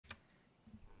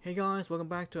Hey guys, welcome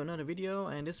back to another video.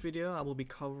 And in this video I will be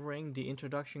covering the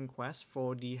introduction quest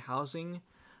for the housing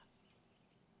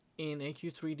in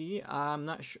AQ3D. I'm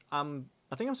not sure,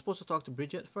 I think I'm supposed to talk to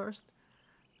Brigitte first.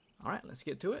 Alright, let's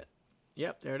get to it.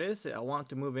 Yep, there it is. I wanted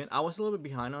to move in. I was a little bit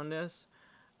behind on this.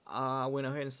 I went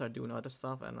ahead and started doing other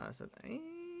stuff and I said,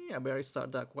 I better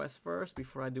start that quest first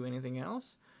before I do anything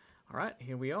else. Alright,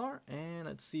 here we are, and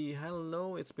let's see.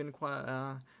 Hello, it's been quite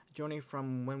a journey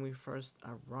from when we first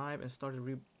arrived and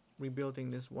started rebuilding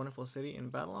this wonderful city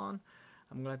in Battleon.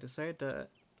 I'm glad to say that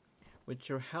with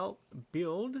your help,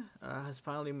 B.U.I.L.D has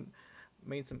finally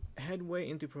made some headway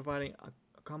into providing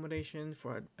accommodation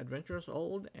for adventurers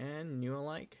old and new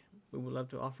alike. We would love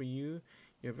to offer you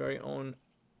your very own,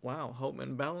 home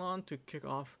in Battleon to kick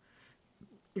off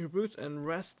your boots and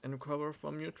rest and recover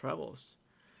from your travels.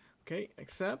 Okay,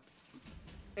 accept.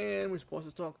 And we're supposed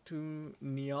to talk to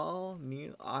Niall.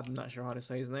 I'm not sure how to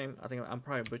say his name. I think I'm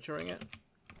probably butchering it.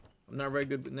 I'm not very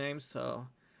good with names, so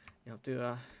you have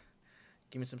to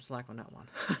give me some slack on that one.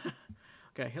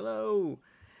 Okay, hello.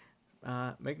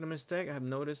 Make no mistake, I have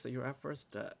noticed that your efforts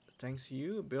that thanks to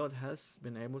you, B.U.I.L.D has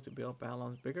been able to build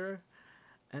Battlons bigger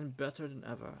and better than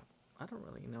ever. I don't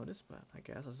really know this, but I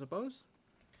guess I suppose.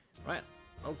 Right.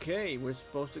 Okay, we're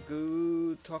supposed to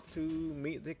go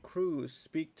meet the crew,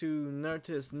 speak to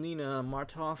Nertis, Nina,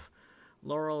 Martov,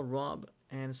 Laurel, Rob,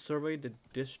 and survey the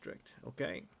district.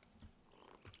 Okay.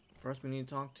 First we need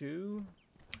to talk to...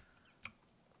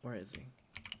 Where is he?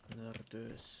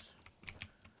 Nertis.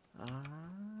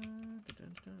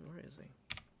 Where is he?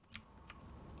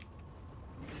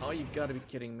 Oh, you gotta be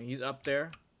kidding me. He's up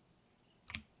there.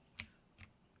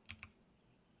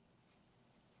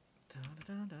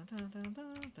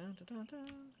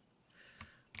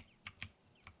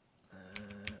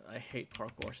 I hate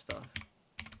parkour stuff.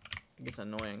 It gets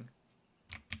annoying.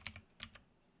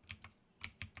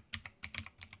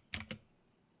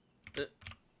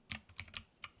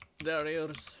 There it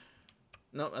is.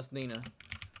 No, that's Nina.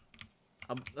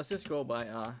 Let's just go by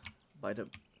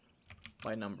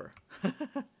number.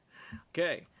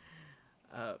 Okay.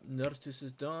 Nertis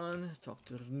is done. Talk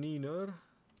to Nina.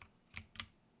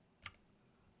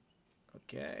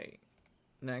 Okay.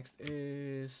 Next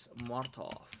is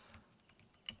Martov.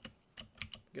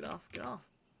 Get off, get off.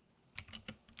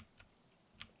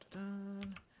 Ta-da.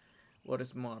 What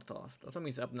is Martov? Don't tell me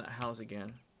he's up in that house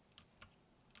again.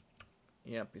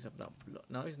 Yep, he's up in that.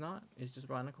 No, he's not. He's just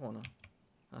right in the corner.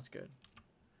 That's good.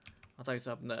 I thought he's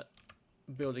up in that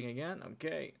building again.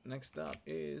 Okay, next up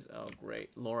is... Oh,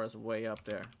 great. Laura's way up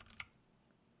there.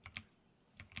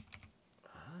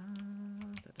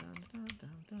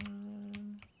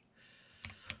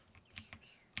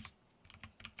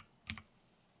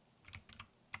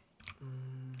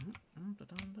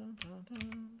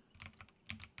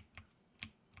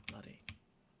 Bloody.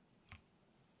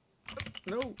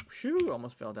 No! Shoo!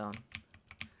 Almost fell down.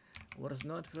 Was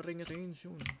not paying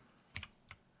attention.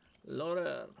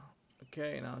 Laurel.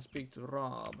 Okay, now speak to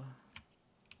Rob.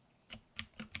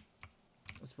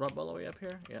 Is Rob all the way up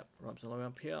here? Yep, Rob's all the way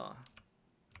up here.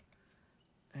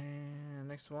 And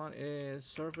next one is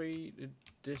survey the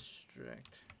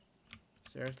district.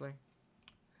 Seriously?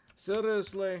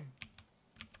 Seriously?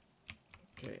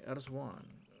 Okay, there's one.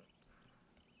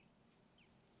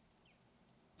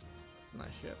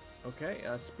 Nice ship. Okay,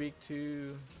 speak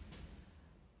to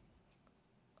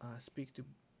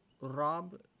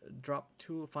Rob. Drop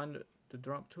tool. Find the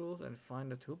drop tools and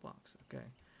find the toolbox. Okay.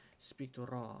 Speak to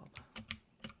Rob.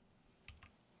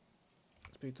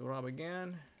 Speak to Rob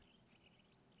again.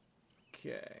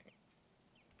 Okay.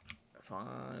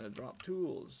 Find the drop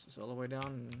tools. It's all the way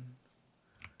down.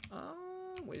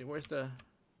 Wait, where's the...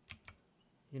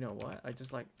 You know what? I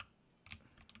just like...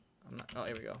 I'm not... Oh,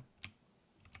 here we go.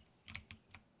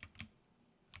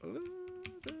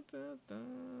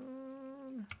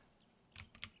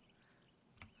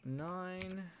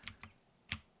 9.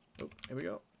 Oh, here we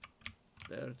go.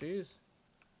 There it is.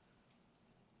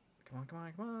 Come on, come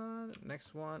on, come on.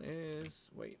 Next one is...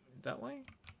 Wait, that way?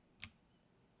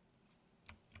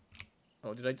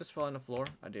 Oh, did I just fall on the floor?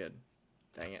 I did.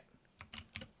 Dang it.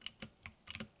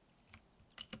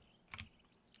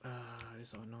 It is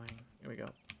so annoying. Here we go.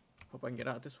 Hope I can get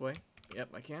out this way.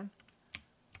 Yep, I can.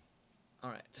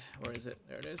 Alright, where is it?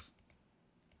 There it is.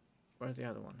 Where's the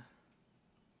other one?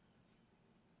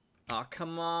 Aw, oh,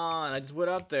 come on! I just went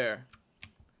up there.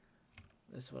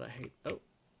 This is what I hate. Oh,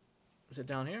 is it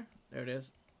down here? There it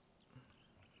is.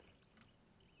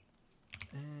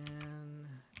 And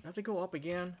I have to go up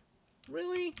again.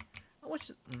 Really? I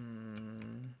watched.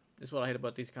 This is what I hate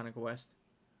about these kind of quests.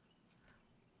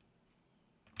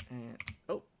 And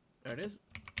oh, there it is.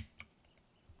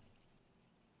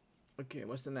 Okay,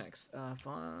 what's the next?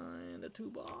 Find the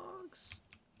toolbox.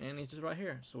 And it's just right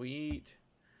here. Sweet.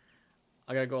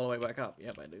 I gotta go all the way back up.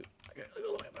 Yep, I do. I gotta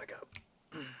go all the way back up.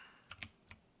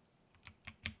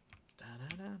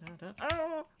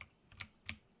 Oh!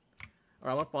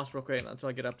 Alright, I'm gonna pause real quick until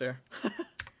I get up there.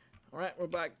 Alright, we're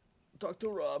back. Talk to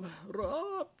Rob.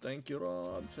 Rob! Thank you,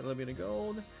 Rob. It's a little bit of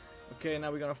gold. Okay,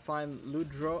 now we're gonna find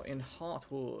Ludro in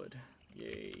Heartwood.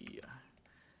 Yay.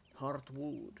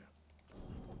 Heartwood.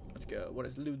 Let's go. What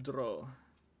is Ludro?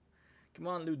 Come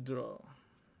on, Ludro.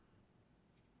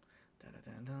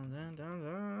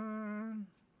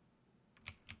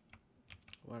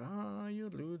 Where are you,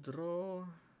 Ludro?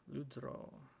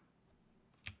 Ludro.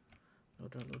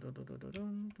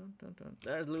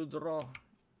 There's Ludro.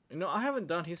 You know, I haven't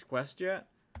done his quest yet.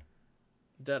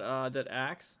 That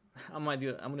axe. I might do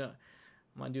it. I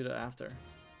might do that after.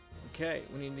 Okay,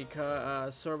 we need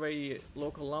to survey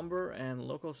local lumber and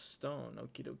local stone.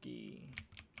 Okie dokie.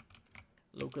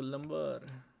 Local lumber.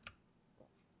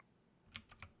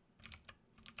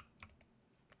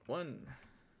 1.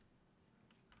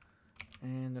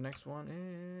 And the next one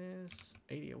is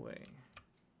 80 away.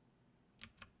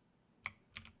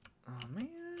 Oh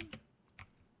man.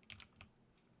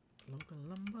 Local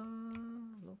lumber.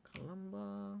 Local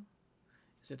lumber.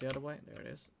 Is it the other way? There it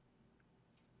is.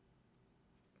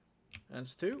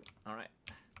 That's 2. Alright.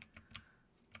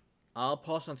 I'll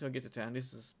pause until I get to 10.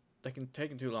 This is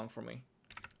taking too long for me.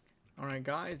 Alright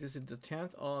guys, this is the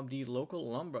 10th of the local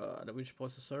lumber that we're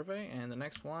supposed to survey, and the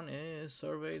next one is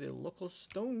survey the local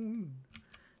stone.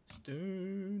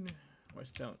 Stone. Where's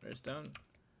stone? There's stone.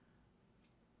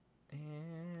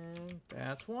 And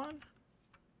that's 1.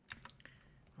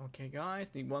 Okay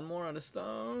guys, need 1 more on the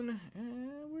stone,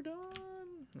 and we're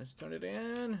done. Let's turn it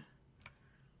in.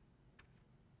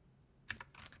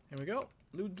 Here we go.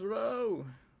 Ludro.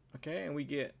 Okay, and we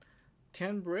get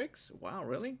 10 bricks. Wow,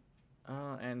 really?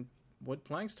 And wood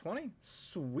planks 20.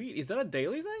 Sweet. Is that a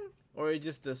daily thing, or is it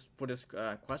just this for this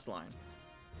quest line?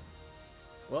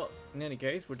 Well, in any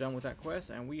case, we're done with that quest,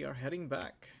 and we are heading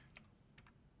back.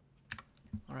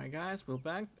 All right, guys, we're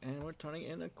back, and we're turning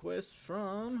in a quest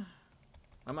from.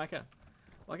 Micah.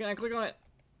 Why can't I click on it?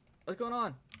 What's going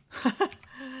on?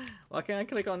 Why can't I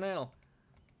click on Niall?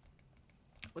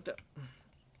 What the?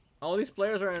 All these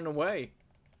players are in the way.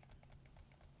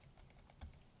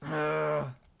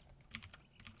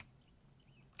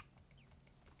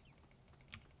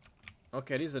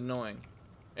 Okay, this is annoying.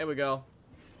 There we go.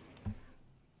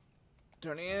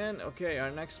 Turn in. Okay, our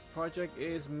next project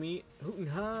is meet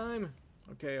Hootenheim.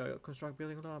 Okay, construct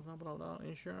building, blah blah blah blah.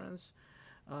 Insurance.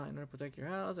 In order to protect your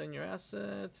house and your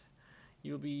asset,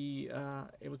 you'll be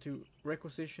able to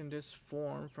requisition this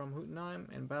form from Hootenheim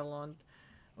and Battleon.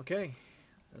 Okay,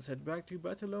 let's head back to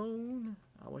Battleon.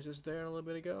 I was just there a little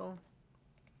bit ago.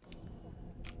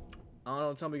 I don't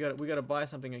know. Tell me we gotta buy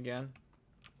something again.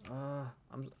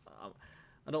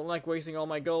 I don't like wasting all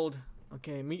my gold.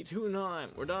 Okay, meet Hootenheim.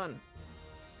 We're done.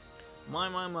 My,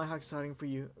 how exciting for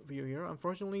you here.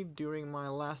 Unfortunately, during my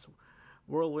last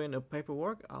whirlwind of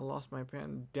paperwork, I lost my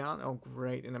pen down. Oh,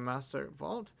 great! In the master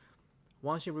vault.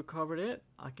 Once you recovered it,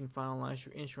 I can finalize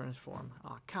your insurance form.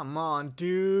 Oh, come on,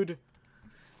 dude.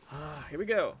 Here we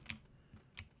go.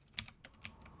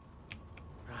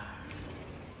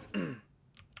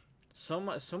 So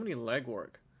many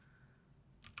legwork.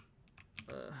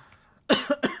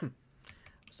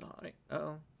 Sorry.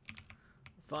 Uh-oh.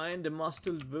 Find the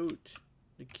muscle boot.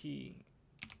 The key.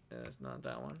 It's not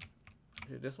that one.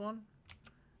 Is it this one?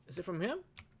 Is it from him?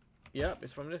 Yep,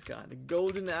 it's from this guy. The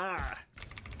Golden Eye.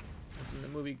 From the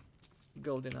movie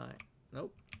Golden Eye.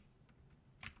 Nope.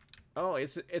 Oh,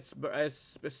 it's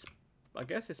I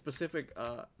guess it's specific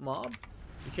mob.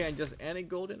 You can't just any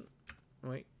golden.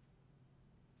 Wait.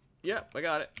 Yep, I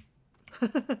got it.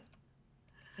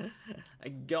 I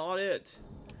got it.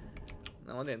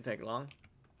 No, it didn't take long.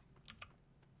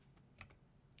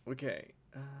 Okay.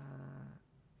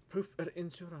 Proof of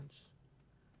insurance.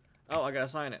 Oh, I gotta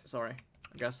sign it. Sorry.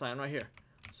 I gotta sign right here.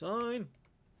 Sign.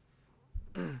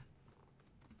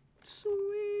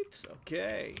 Sweet.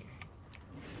 Okay.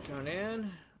 Turn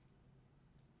in.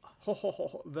 Ho ho ho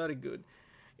ho. Very good.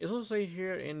 It's also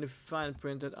here in the fine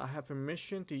print that I have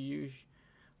permission to use.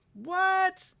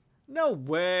 What? No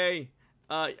way.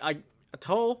 A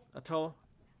toll.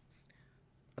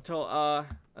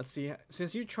 Let's see.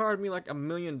 Since you charged me like $1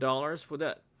 million for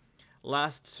that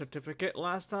last certificate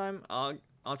last time,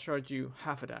 I'll charge you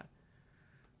half of that.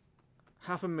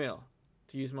 $500,000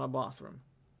 to use my bathroom.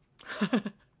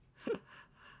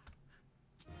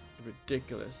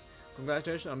 Ridiculous.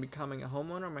 Congratulations on becoming a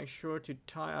homeowner. Make sure to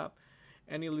tie up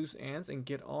any loose ends and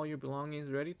get all your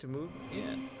belongings ready to move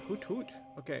in. Hoot hoot.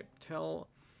 Okay, tell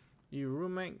your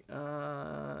roommate.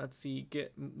 Let's see.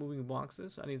 Get moving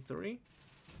boxes. I need 3.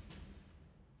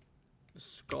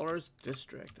 Scholars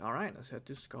District. All right, let's head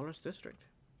to Scholars District.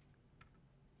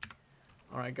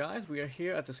 All right, guys, we are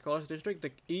here at the Scholars District.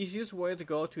 The easiest way to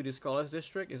go to the Scholars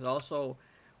District is also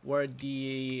where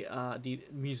the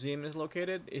museum is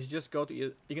located. Is just go to,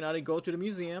 you can either go to the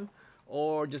museum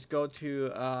or just go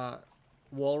to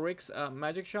Walrick's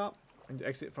magic shop and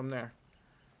exit from there.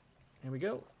 Here we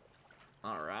go.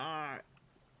 All right,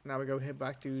 now we go head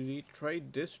back to the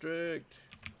Trade District.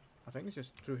 I think it's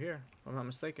just through here, if I'm not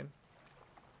mistaken.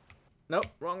 Nope,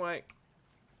 wrong way.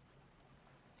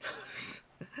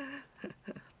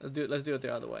 Let's do it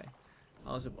the other way.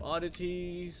 House of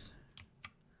Oddities.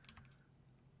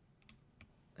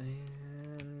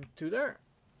 And to there.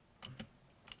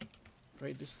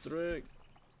 Trade District.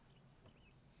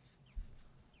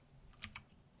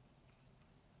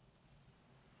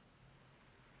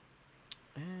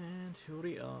 And here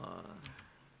we are.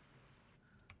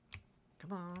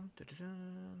 Come on. Come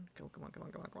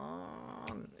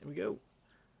on. Here we go.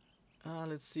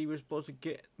 Let's see, we're supposed to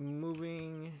get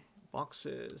moving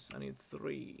boxes. I need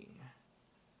 3.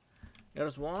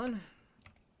 There's 1.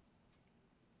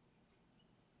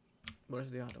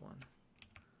 Where's the other one?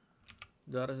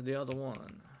 That is the other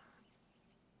one.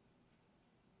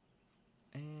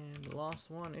 And the last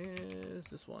one is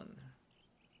this one.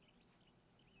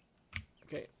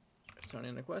 Okay, let's turn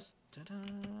in the quest. Ta-da!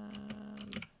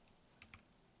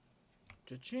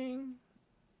 Cha-ching!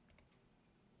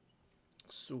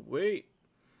 Sweet.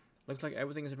 Looks like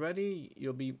everything is ready.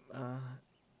 You'll be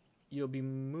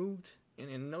moved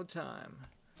in no time.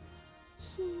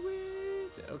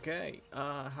 Sweet. Okay.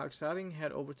 How exciting!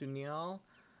 Head over to Niall,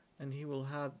 and he will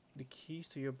have the keys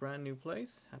to your brand new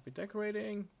place. Happy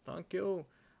decorating. Thank you.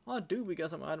 Oh, dude, we got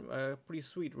some pretty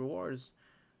sweet rewards.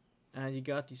 And you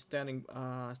got the standing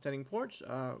porch,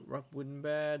 rough wooden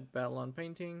bed, Battleon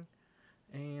painting,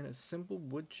 and a simple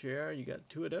wood chair. You got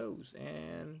 2 of those,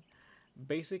 and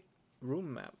basic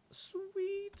room map.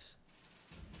 Sweet.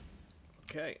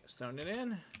 Okay, starting it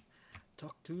in.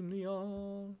 Talk to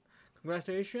Niall.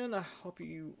 Congratulations. I hope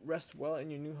you rest well in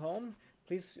your new home.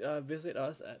 Please visit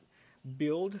us at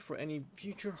B.U.I.L.D for any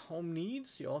future home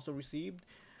needs. You also received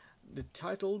the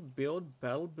title B.U.I.L.D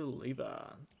Battle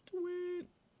Believer. Sweet.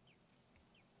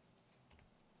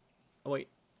 Oh wait,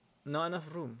 not enough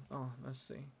room. Oh, let's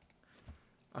see.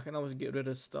 I can always get rid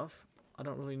of stuff. I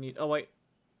don't really need. Oh wait.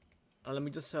 Let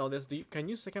me just sell this. Can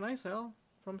I sell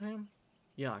from him?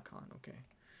 Yeah, I can. Okay.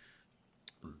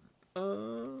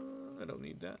 I don't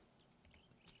need that.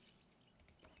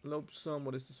 Lobsome.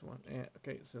 What is this one? Yeah.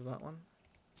 Okay, so that one.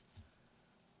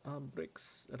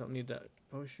 Bricks. I don't need that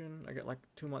potion. I got like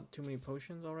too many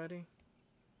potions already.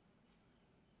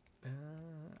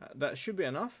 That should be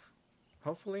enough.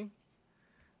 Hopefully.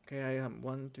 Okay, I have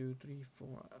 1, 2, 3,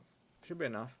 4. Should be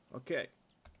enough. Okay.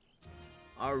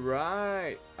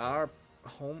 Alright, our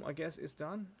home, I guess, is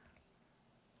done.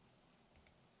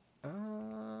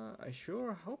 I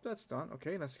sure hope that's done.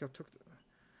 Okay, let's go to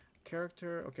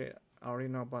character. Okay, I already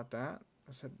know about that.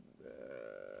 I said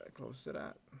close to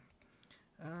that.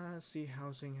 See,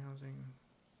 housing.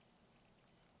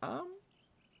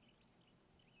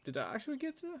 Did I actually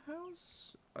get to the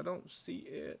house? I don't see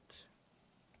it.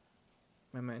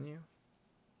 My menu.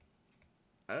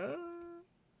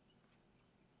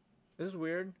 This is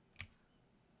weird.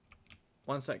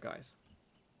 One sec, guys.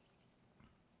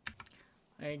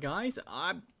 Hey guys,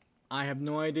 I have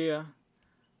no idea.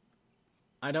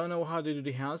 I don't know how to do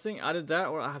the housing. Either that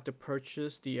or I have to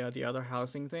purchase the other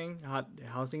housing thing, the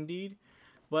housing deed.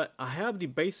 But I have the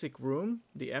basic room,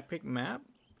 the epic map.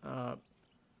 But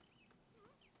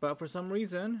for some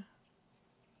reason,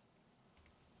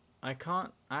 I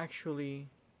can't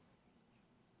actually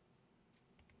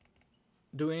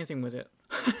do anything with it.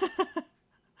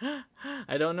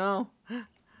 I don't know.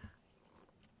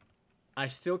 I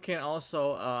still can't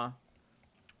also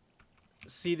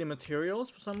see the materials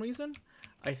for some reason.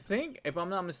 I think, if I'm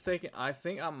not mistaken, I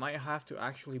think I might have to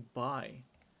actually buy.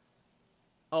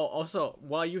 Oh, also,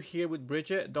 while you're here with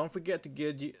Brigitte, don't forget to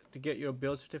get your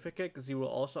build certificate, because you will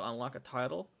also unlock a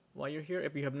title while you're here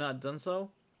if you have not done so.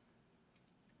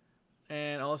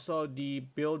 And also the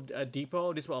build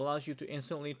depot. This will allow you to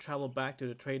instantly travel back to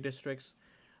the trade districts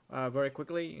very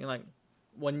quickly. You know, like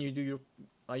when you do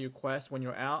your quest, when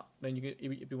you're out, then you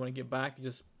if you want to get back,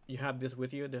 you have this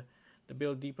with you. The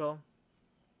build depot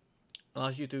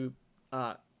allows you to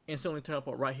instantly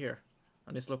teleport right here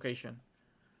on this location.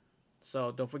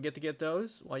 So don't forget to get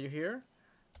those while you're here.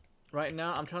 Right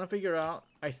now, I'm trying to figure out.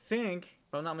 I think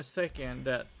if I'm not mistaken,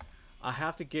 that I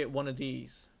have to get one of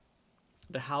these,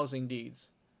 the housing deeds,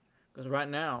 because right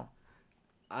now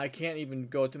I can't even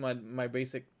go to my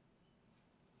basic.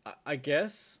 I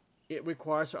guess it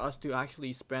requires us to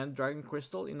actually spend dragon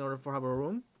crystal in order for have a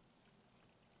room,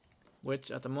 which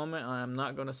at the moment I am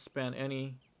not gonna spend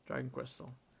any dragon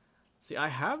crystal. See, I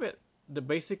have it, the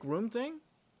basic room thing,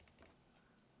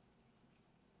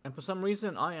 and for some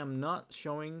reason I am not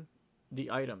showing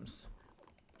the items.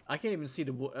 I can't even see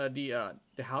the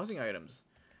housing items.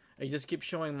 It just keeps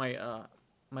showing my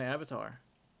my avatar.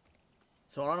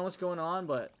 So I don't know what's going on,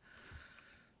 but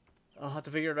I'll have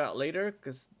to figure it out later,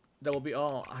 because that will be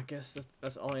all. I guess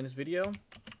that's all in this video,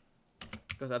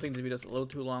 because I think this video is a little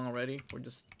too long already for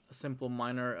just a simple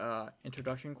minor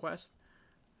introduction quest.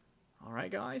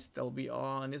 Alright guys, that will be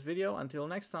all in this video. Until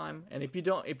next time. And if you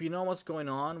know what's going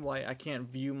on, why I can't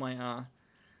view my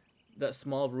that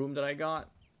small room that I got,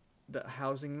 that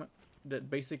housing, that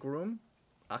basic room,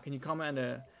 can you comment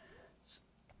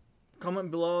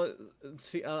comment below?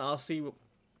 See, I'll see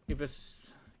if it's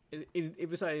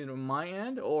either my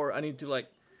end, or I need to like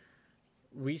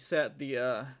reset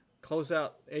the close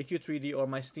out AQ3D or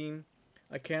my Steam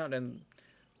account and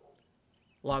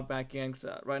log back in,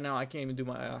 because right now I can't even do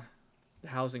my the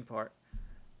housing part.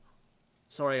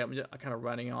 Sorry, I'm kind of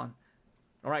running on.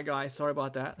 Alright guys, sorry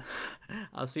about that.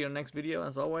 I'll see you in the next video.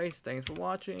 As always, thanks for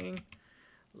watching.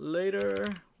 Later.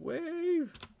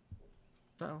 Wave.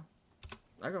 No.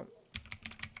 I go.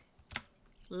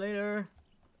 Later.